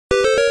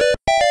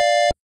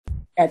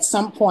at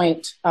some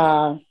point,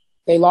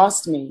 they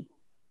lost me.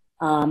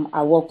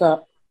 I woke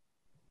up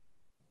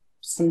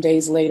some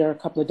days later, a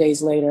couple of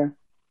days later,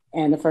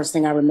 and the first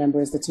thing I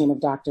remember is the team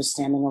of doctors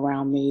standing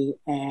around me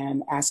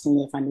and asking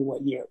me if I knew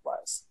what year it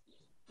was.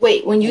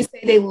 Wait, when you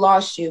say they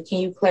lost you, can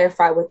you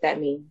clarify what that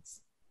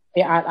means?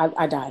 Yeah,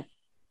 I died.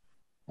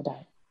 I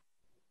died.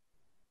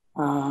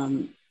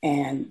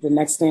 And the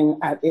next thing,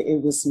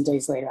 it was some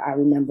days later. I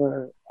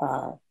remember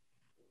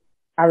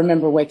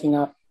waking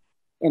up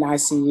in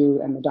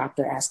ICU and the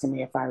doctor asking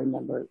me if I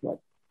remembered what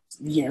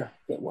year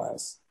it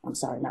was. I'm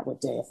sorry, not what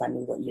day, if I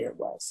knew what year it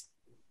was.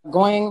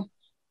 Going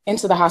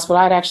into the hospital,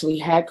 I'd actually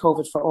had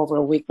COVID for over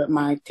a week, but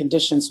my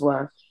conditions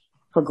were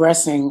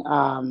progressing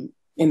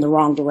in the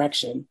wrong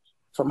direction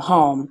from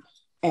home.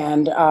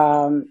 And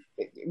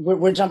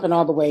we're jumping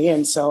all the way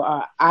in. So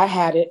I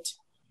had it.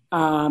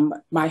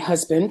 My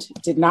husband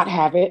did not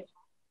have it.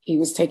 He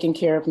was taking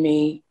care of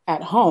me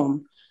at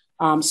home,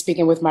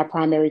 speaking with my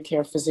primary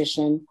care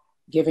physician,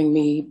 giving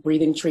me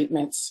breathing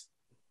treatments,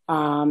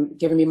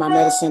 giving me my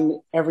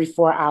medicine every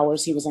 4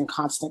 hours. He was in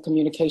constant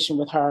communication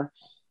with her.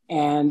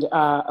 And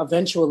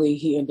eventually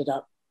he ended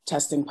up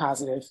testing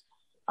positive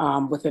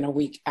within a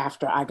week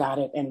after I got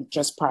it and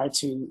just prior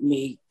to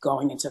me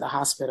going into the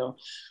hospital.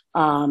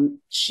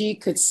 She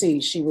could see,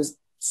 she was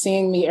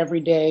seeing me every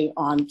day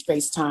on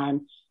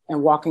FaceTime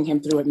and walking him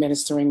through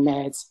administering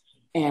meds.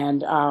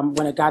 And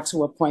when it got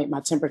to a point, my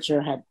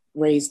temperature had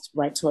raised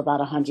right to about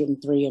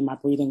 103 and my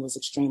breathing was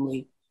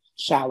extremely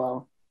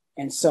shallow.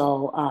 And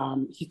so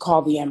he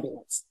called the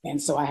ambulance.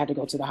 And so I had to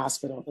go to the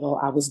hospital.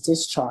 I was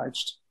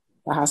discharged.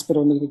 The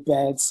hospital needed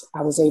beds.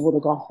 I was able to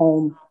go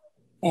home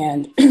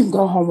and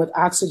go home with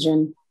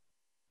oxygen,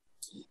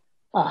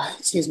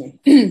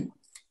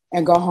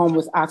 and go home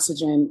with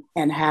oxygen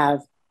and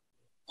have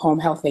home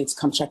health aides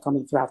come check on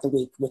me throughout the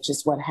week, which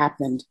is what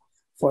happened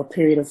for a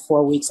period of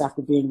 4 weeks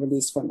after being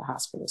released from the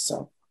hospital.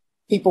 So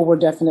people were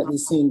definitely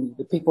seeing me.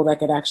 The people that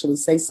could actually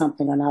say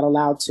something are not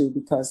allowed to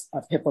because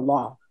of HIPAA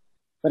law.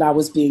 But I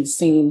was being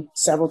seen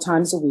several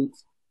times a week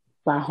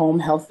by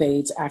home health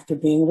aides after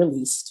being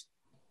released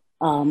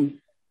on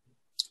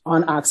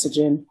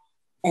oxygen.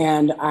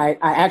 And I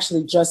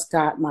actually just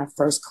got my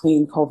first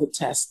clean COVID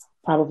test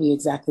probably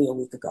exactly a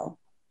week ago.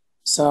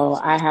 So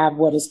I have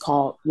what is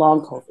called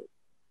long COVID.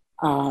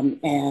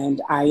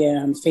 And I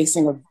am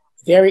facing a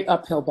very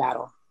uphill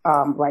battle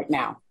right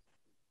now.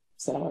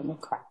 So I'm gonna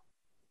cry.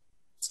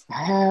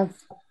 I have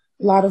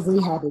a lot of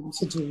rehabbing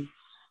to do.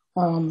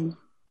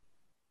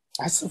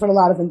 I suffered a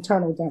lot of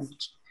internal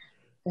damage.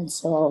 And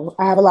so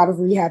I have a lot of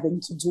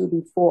rehabbing to do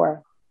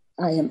before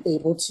I am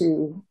able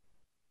to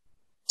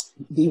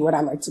be what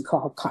I like to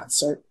call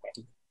concert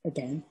ready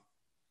again.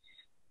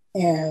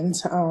 And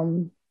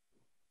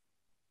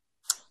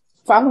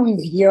following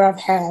the year I've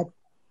had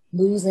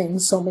losing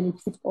so many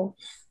people,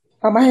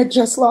 I had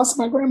just lost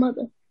my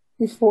grandmother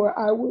before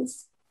I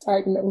was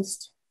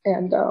diagnosed.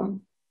 And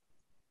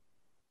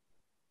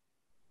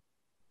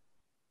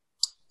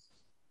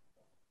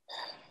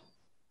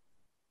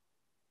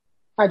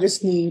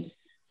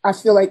I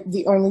feel like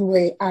the only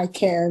way I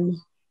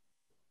can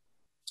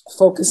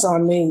focus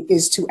on me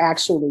is to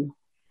actually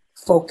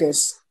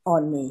focus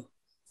on me.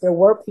 There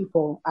were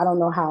people, I don't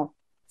know how,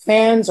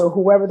 fans or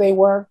whoever they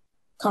were,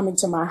 coming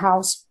to my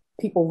house,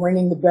 people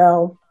ringing the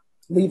bell,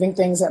 leaving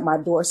things at my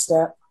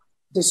doorstep,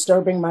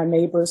 disturbing my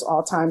neighbors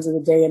all times of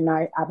the day and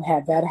night. I've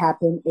had that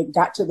happen. It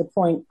got to the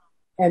point,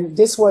 and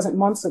this wasn't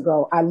months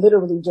ago, I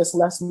literally just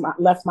left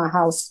my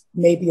house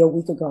maybe a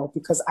week ago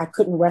because I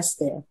couldn't rest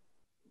there.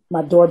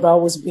 My doorbell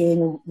was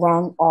being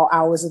rung all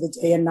hours of the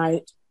day and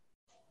night.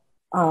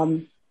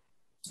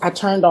 I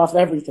turned off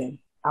everything.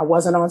 I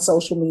wasn't on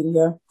social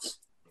media.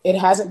 It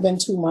hasn't been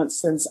 2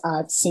 months since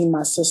I've seen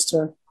my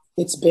sister.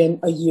 It's been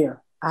a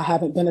year. I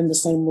haven't been in the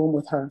same room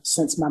with her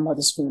since my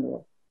mother's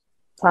funeral.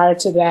 Prior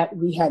to that,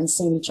 we hadn't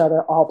seen each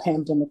other all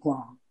pandemic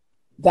long.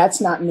 That's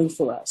not new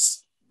for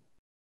us.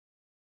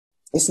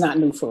 It's not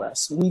new for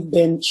us. We've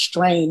been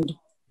strained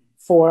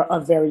for a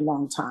very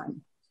long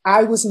time.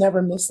 I was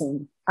never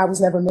missing. I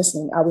was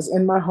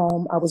in my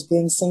home. I was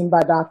being seen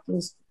by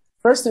doctors.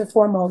 First and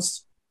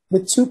foremost,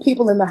 with 2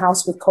 people in the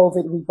house with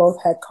COVID, we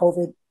both had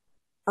COVID.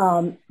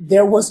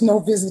 There was no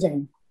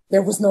visiting.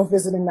 There was no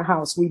visiting the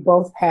house. We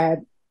both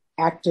had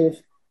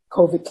active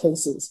COVID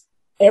cases.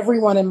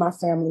 Everyone in my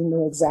family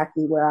knew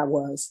exactly where I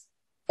was.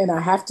 And I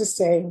have to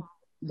say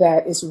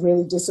that it's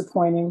really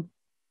disappointing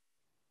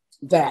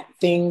that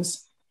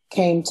things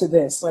came to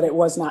this, but it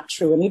was not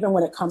true. And even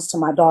when it comes to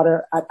my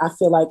daughter, I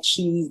feel like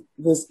she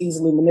was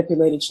easily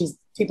manipulated.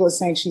 People are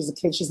saying she's a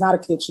kid. She's not a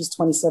kid. She's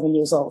 27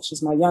 years old.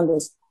 She's my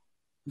youngest.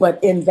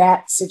 But in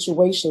that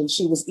situation,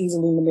 she was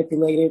easily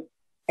manipulated.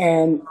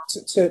 And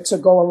to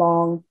go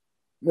along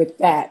with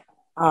that,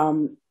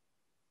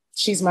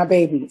 she's my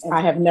baby.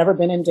 I have never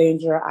been in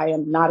danger. I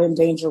am not in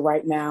danger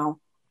right now.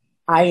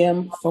 I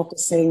am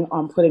focusing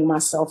on putting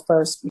myself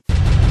first.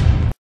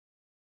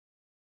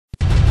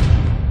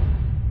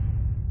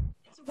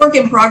 Work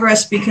in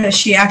progress because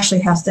she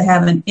actually has to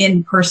have an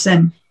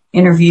in-person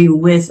interview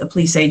with a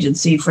police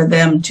agency for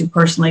them to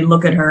personally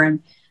look at her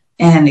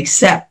and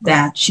accept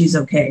that she's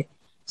okay.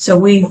 So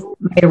we've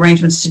made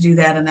arrangements to do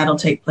that, and that'll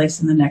take place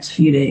in the next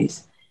few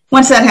days.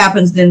 Once that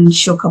happens, then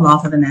she'll come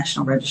off of the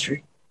National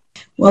Registry.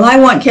 Well, I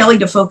want Kelly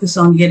to focus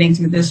on getting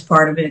through this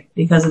part of it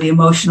because of the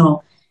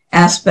emotional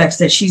aspects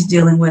that she's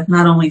dealing with,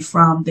 not only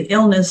from the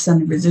illness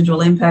and the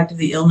residual impact of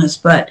the illness,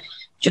 but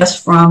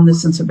just from the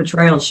sense of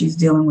betrayal she's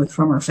dealing with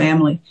from her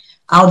family.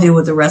 I'll deal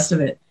with the rest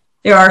of it.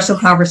 There are some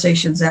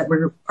conversations that we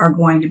are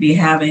going to be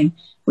having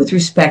with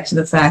respect to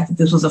the fact that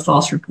this was a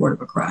false report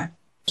of a crime.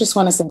 Just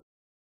want to say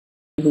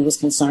who was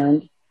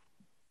concerned.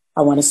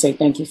 I want to say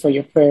thank you for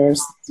your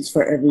prayers,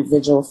 for every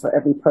vigil, for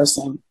every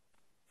person.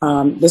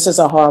 This is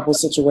a horrible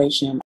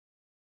situation.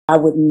 I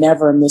would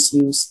never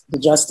misuse the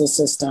justice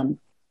system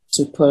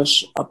to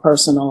push a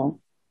personal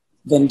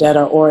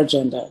vendetta or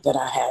agenda that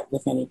I had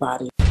with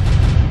anybody.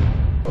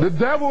 The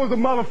devil is a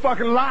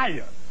motherfucking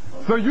liar.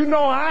 So you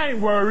know I ain't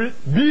worried.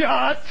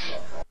 Biatch.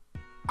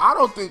 I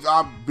don't think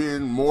I've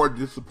been more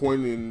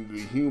disappointed in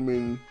the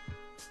human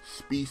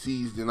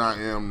species than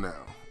I am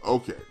now.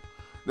 Okay.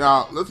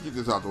 Now, let's get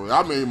this out the way.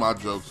 I made my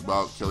jokes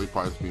about Kelly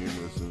Price being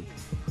missing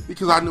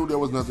because I knew there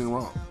was nothing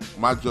wrong.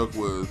 My joke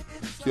was,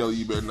 Kelly,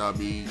 you better not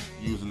be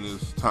using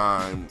this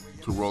time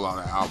to roll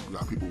out an album. You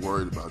got people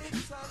worried about you.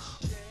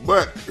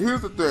 But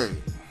here's the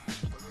thing.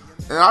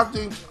 And I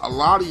think a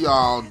lot of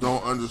y'all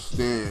don't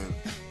understand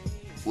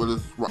what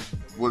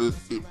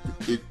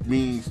it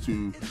means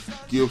to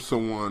give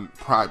someone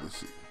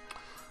privacy.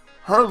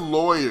 Her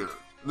lawyer,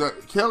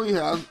 Kelly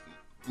has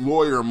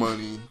lawyer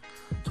money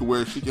to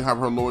where she can have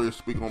her lawyer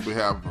speak on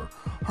behalf of her.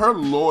 Her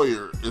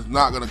lawyer is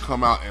not going to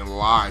come out and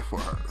lie for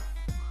her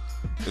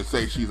and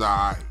say she's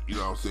alright, you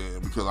know what I'm saying?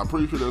 Because I'm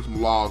pretty sure there's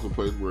some laws in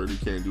place where they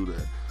can't do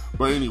that.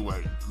 But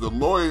anyway, the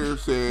lawyer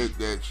said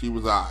that she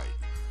was alright.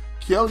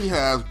 Kelly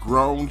has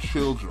grown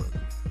children.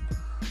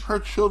 Her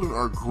children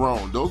are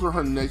grown. Those are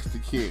her next to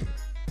kin.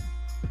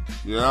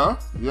 Yeah?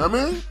 You know what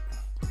I mean?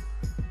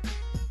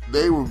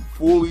 They were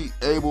fully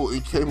able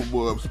and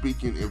capable of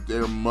speaking if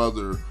their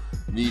mother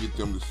needed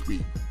them to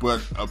speak.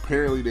 But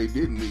apparently they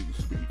didn't need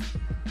to speak.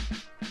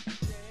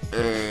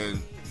 And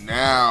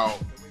now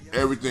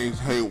everything's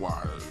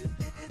haywire.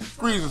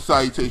 Greetings and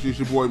salutations. It's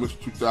your boy,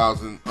 Mr.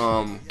 2000.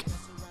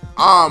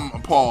 I'm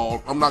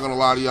appalled. I'm not going to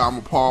lie to y'all. I'm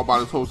appalled by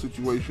this whole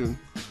situation.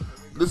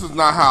 This is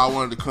not how I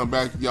wanted to come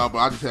back to y'all, but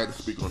I just had to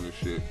speak on this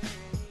shit.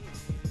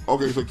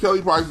 Okay, so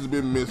Kelly Price has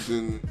been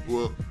missing.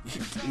 Well,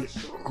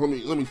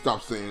 let me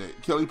stop saying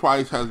that. Kelly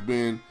Price has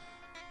been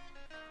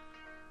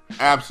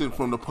absent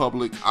from the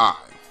public eye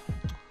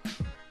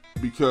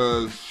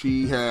because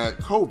she had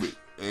COVID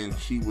and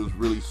she was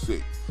really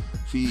sick.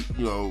 She,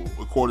 you know,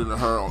 according to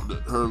her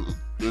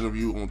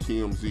interview on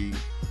TMZ,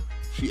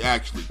 she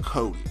actually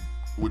coded,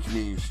 which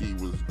means she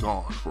was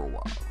gone for a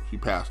while. She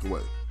passed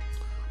away,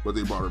 but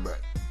they brought her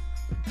back.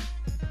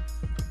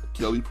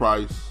 Kelly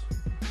Price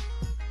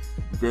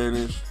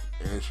vanished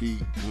and she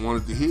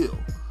wanted to heal,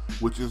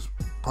 which is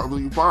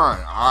perfectly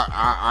fine.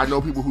 I know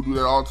people who do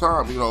that all the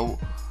time. You know,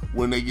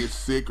 when they get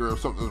sick or if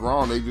something's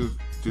wrong, they just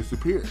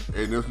disappear.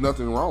 And there's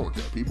nothing wrong with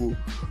that. People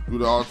do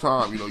that all the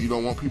time. You know, you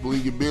don't want people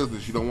in your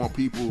business. You don't want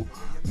people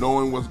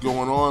knowing what's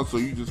going on, so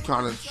you just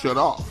kind of shut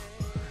off.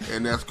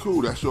 And that's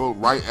cool. That's your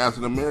right as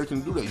an American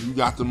to do that. You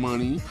got the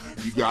money.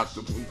 You got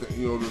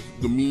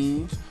the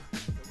means.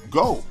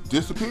 Go.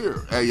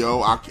 Disappear. Hey,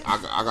 yo, I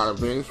got to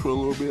vanish for a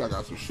little bit. I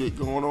got some shit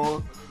going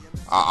on.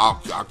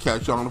 I'll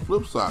catch you on the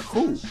flip side.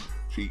 Cool.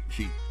 She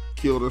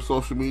killed her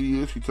social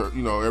media. She turned,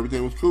 you know,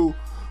 everything was cool.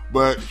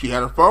 But she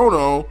had her phone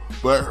on,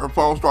 but her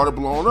phone started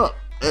blowing up.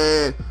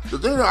 And the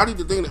thing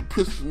that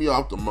pisses me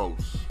off the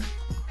most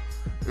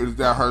is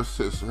that her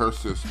sister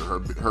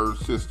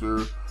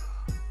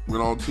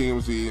went on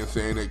TMZ and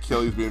saying that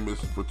Kelly's been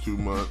missing for 2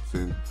 months,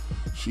 and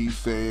she's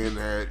saying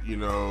that, you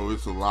know,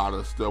 it's a lot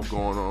of stuff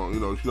going on. You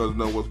know, she doesn't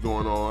know what's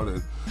going on,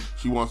 and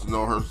she wants to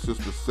know her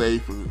sister's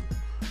safe.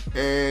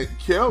 And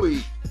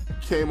Kelly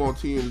came on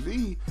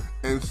TMZ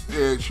and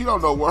said she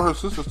don't know what her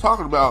sister's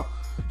talking about.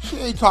 She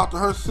ain't talked to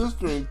her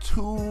sister in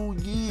 2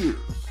 years.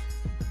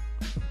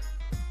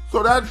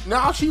 So that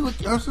now her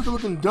sister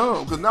looking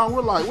dumb, because now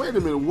we're like, wait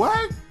a minute,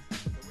 what?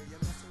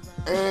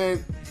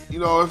 And you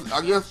know,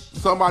 I guess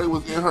somebody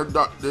was in her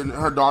daughter's ear.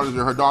 Her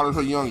daughter's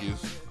her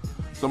youngest.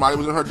 Somebody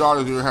was in her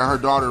daughter's ear, had her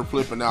daughter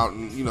flipping out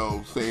and, you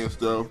know, saying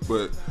stuff.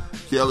 But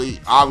Kelly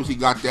obviously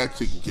got that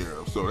taken care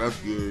of, so that's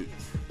good.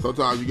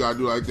 Sometimes you gotta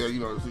do like that, you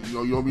know,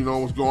 you don't be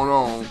knowing what's going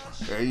on,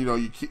 and you know,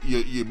 your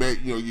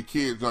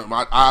kids.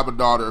 I have a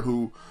daughter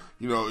who,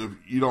 you know, if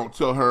you don't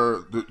tell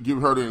her,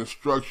 give her the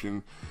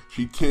instruction,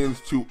 she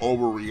tends to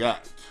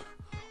overreact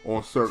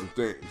on certain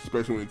things,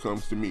 especially when it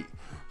comes to me.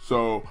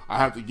 So I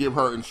have to give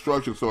her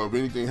instructions. So if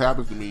anything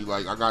happens to me,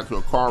 like I got into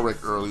a car wreck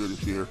earlier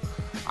this year,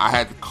 I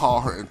had to call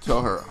her and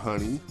tell her,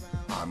 honey,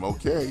 I'm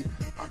okay.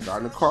 I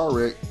got in a car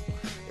wreck,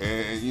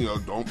 and you know,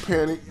 don't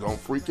panic, don't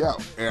freak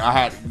out. And I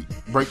had to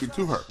break it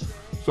to her.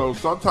 So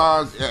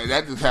sometimes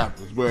that just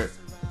happens. But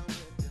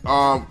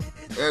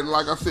and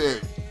like I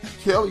said,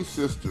 Kelly's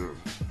sister,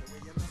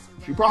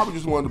 she probably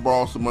just wanted to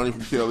borrow some money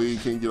from Kelly and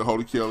couldn't get a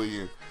hold of Kelly,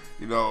 and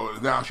You know,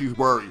 now she's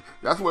worried.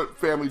 That's what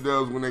family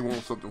does when they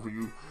want something from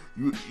you.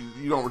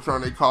 You don't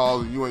return their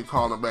calls and you ain't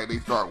calling them back. They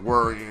start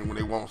worrying when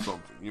they want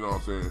something. You know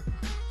what I'm saying?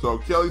 So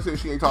Kelly said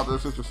she ain't talked to her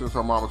sister since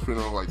her mama's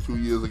funeral like 2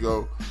 years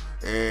ago.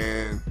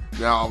 And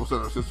now all of a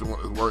sudden her sister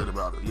is worried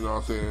about it. You know what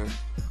I'm saying?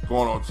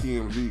 Going on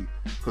TMZ.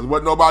 Because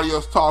wasn't nobody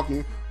else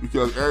talking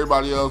because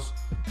everybody else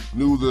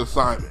knew the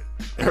assignment.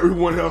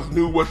 Everyone else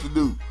knew what to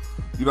do.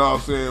 You know what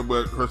I'm saying?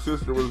 But her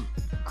sister was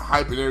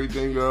hyping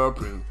everything up.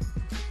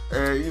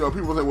 And you know,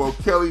 people say, well,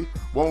 Kelly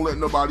won't let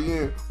nobody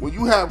in. When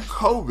you have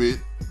COVID,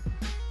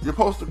 you're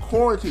supposed to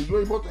quarantine. You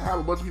ain't supposed to have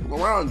a bunch of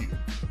people around you.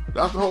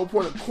 That's the whole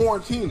point of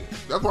quarantining.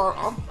 That's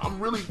why I'm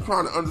really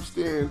trying to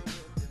understand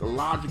the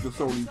logic of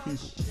some of these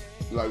people.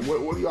 Like,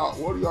 what are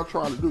y'all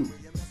trying to do?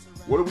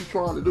 What are we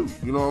trying to do?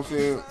 You know what I'm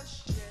saying?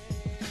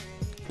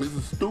 This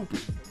is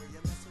stupid.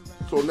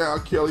 So now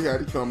Kelly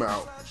had to come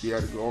out. She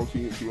had to go on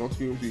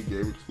TMZ,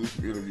 gave an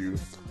exclusive interview,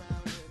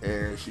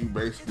 and she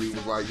basically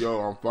was like, "Yo,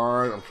 I'm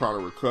fine. I'm trying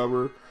to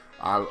recover.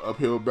 I'm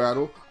uphill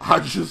battle. I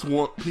just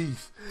want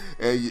peace,"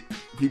 and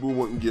people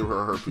wouldn't give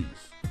her peace.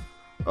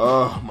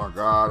 Oh my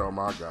God.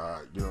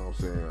 You know what I'm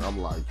saying? I'm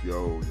like,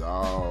 yo,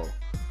 y'all,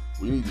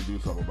 we need to do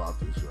something about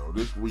this, yo.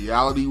 This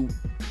reality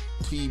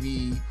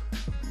TV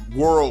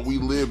world we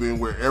live in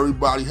where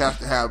everybody has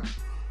to have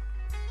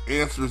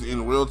answers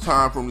in real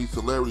time from these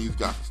celebrities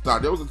got to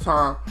stop. There was a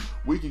time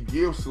we could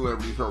give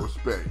celebrities their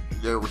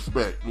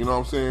respect. You know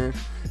what I'm saying?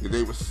 If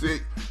they were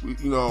sick,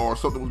 or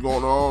something was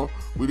going on,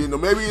 we didn't know.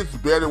 Maybe it's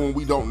better when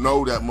we don't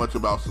know that much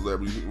about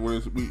celebrities,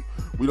 when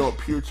we don't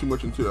peer too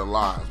much into their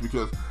lives,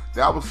 because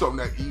that was something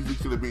that easily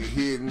could have been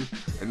hidden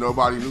and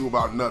nobody knew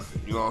about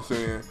nothing. You know what I'm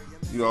saying?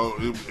 You know,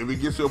 if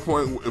it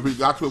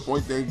got to a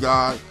point, thank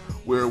God,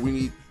 where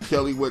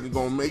Kelly wasn't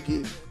gonna make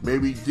it,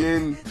 maybe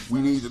then we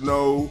need to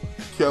know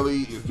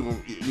Kelly is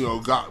doing,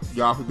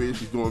 God forbid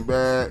she's doing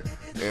bad,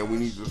 and we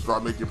need to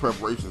start making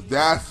preparations.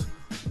 That's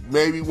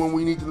maybe when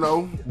we need to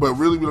know, but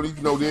really we don't need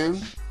to know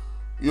then.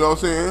 You know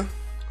what I'm saying?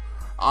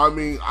 I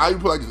mean, I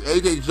put like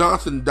this: AJ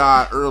Johnson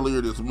died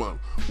earlier this month.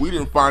 We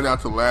didn't find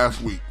out till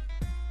last week.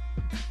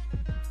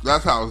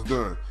 That's how it's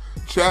done.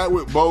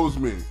 Chadwick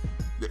Boseman,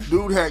 the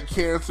dude had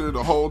cancer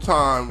the whole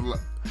time,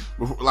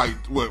 like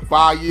what,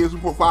 5 years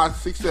before, 5,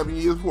 6, 7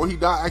 years before he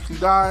actually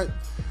died.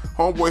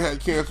 Homeboy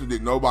had cancer,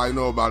 didn't nobody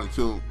know about it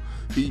till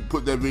he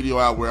put that video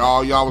out where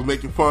all y'all was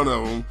making fun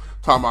of him,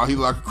 talking about he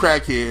like a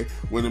crackhead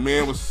when the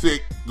man was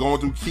sick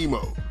going through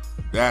chemo.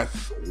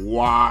 That's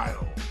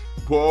wild.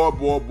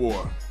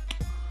 Boy.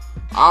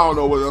 I don't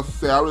know what else to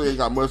say. I really ain't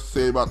got much to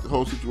say about the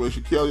whole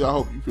situation. Kelly, I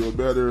hope you feel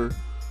better.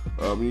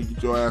 You need to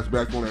get your ass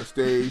back on that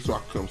stage so I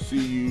can come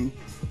see you,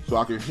 so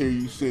I can hear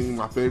you sing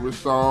my favorite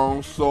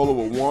song, Soul of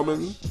a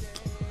Woman,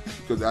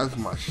 because that's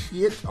my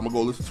shit. I'm gonna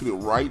go listen to it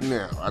right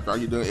now after I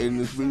get done editing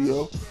this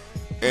video.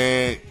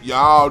 And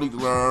y'all need to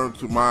learn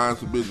to mind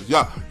some business.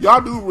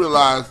 Y'all do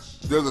realize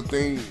there's a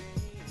thing,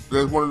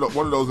 there's one of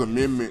those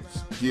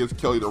amendments gives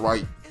Kelly the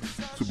right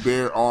to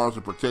bear arms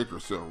and protect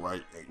herself,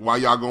 right? While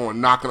y'all going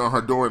knocking on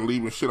her door and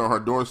leaving shit on her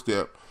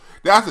doorstep.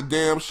 That's a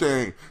damn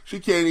shame. She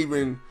couldn't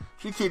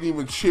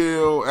even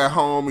chill at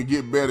home and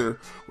get better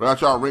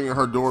without y'all ringing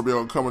her doorbell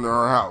and coming to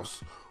her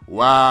house.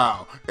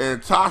 Wow.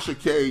 And Tasha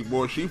K,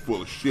 boy, she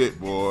full of shit,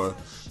 boy.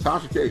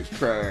 Tasha K is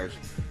trash.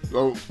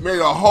 So made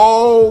a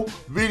whole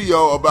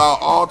video about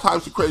all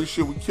types of crazy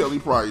shit with Kelly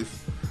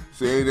Price,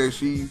 saying that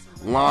she's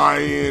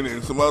lying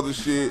and some other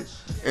shit,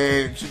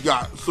 and she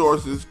got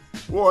sources.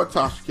 Boy,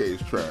 Tasha K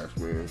is trash,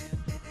 man.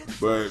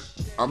 But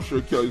I'm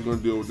sure Kelly's gonna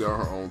deal with that on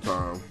her own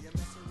time.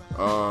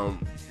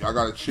 Y'all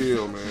gotta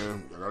chill,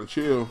 man. Y'all gotta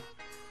chill.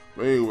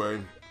 But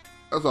anyway,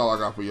 that's all I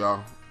got for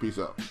y'all. Peace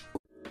out.